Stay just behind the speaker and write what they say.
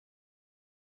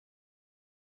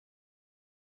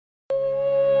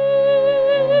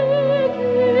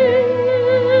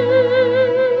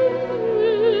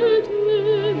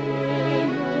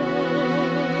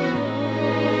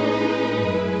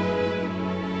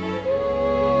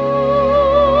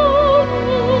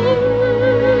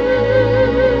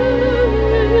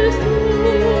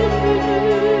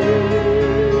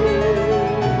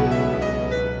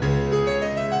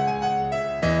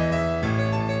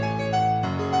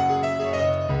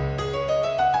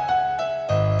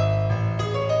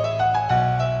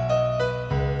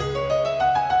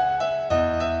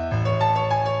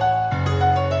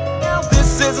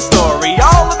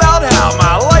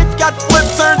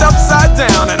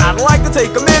down, and I'd like to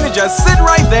take a minute, just sit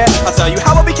right there. I'll tell you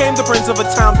how I became the prince of a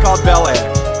town called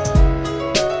Bel-Air.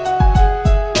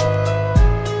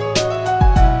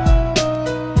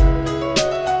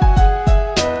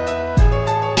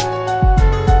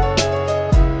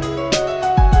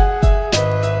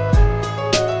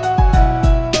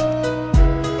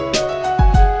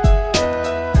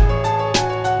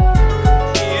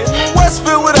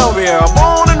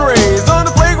 Born and raised on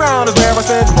the playground is where I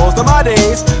spent most of my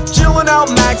days. Chilling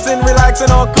out, maxing, relaxing,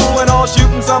 all cool and all,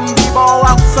 shooting some b-ball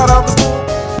outside of the school.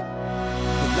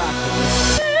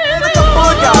 A couple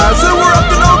of guys who were up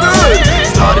to no good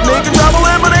started making trouble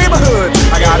in my neighborhood.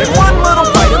 I got in one little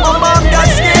fight and my mom got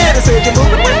scared and said, "You're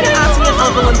moving with your auntie and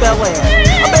uncle in Bel-Air."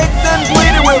 I begged and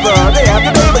pleaded with her day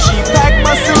after day, but she packed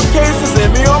my suitcase and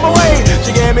sent me on my way.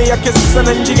 She gave me a kiss and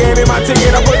then she gave me my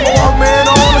ticket. I put my Walkman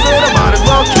on and said I might as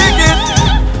well kick it.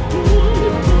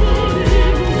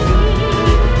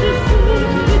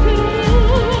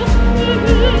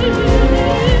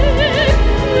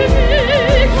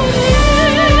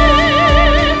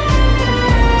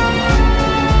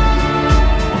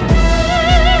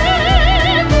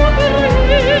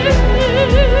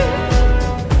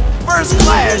 First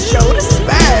class, yo, this is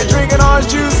bad. Drinking orange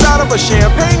juice out of a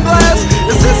champagne glass.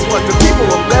 Is this what the people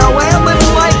of Bel-Air live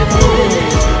like?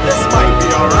 This might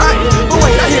be alright, but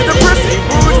wait, I hear the prissy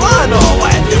bourgeois and all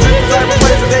that. Is it the type of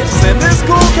place that they just send this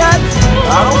cool cat?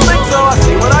 I don't think so. I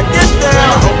see when I get there.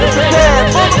 I hope you're prepared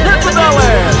for the Prince of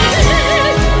Bel-Air.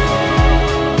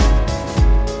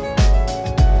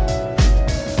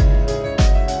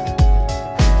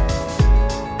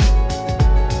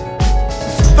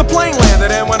 The plane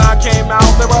landed and when I came out,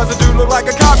 there was a dude looked like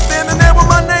a cop standing there with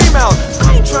my name out.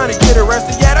 I ain't trying to get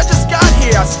arrested yet, I just got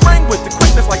here. I sprang with the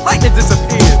quickness like lightning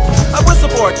disappeared. I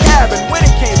whistled for a cab and when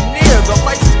it came near, the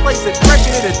license plate said Fresh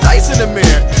and it had dice in the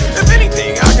mirror. If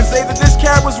anything, I can say that this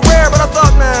cab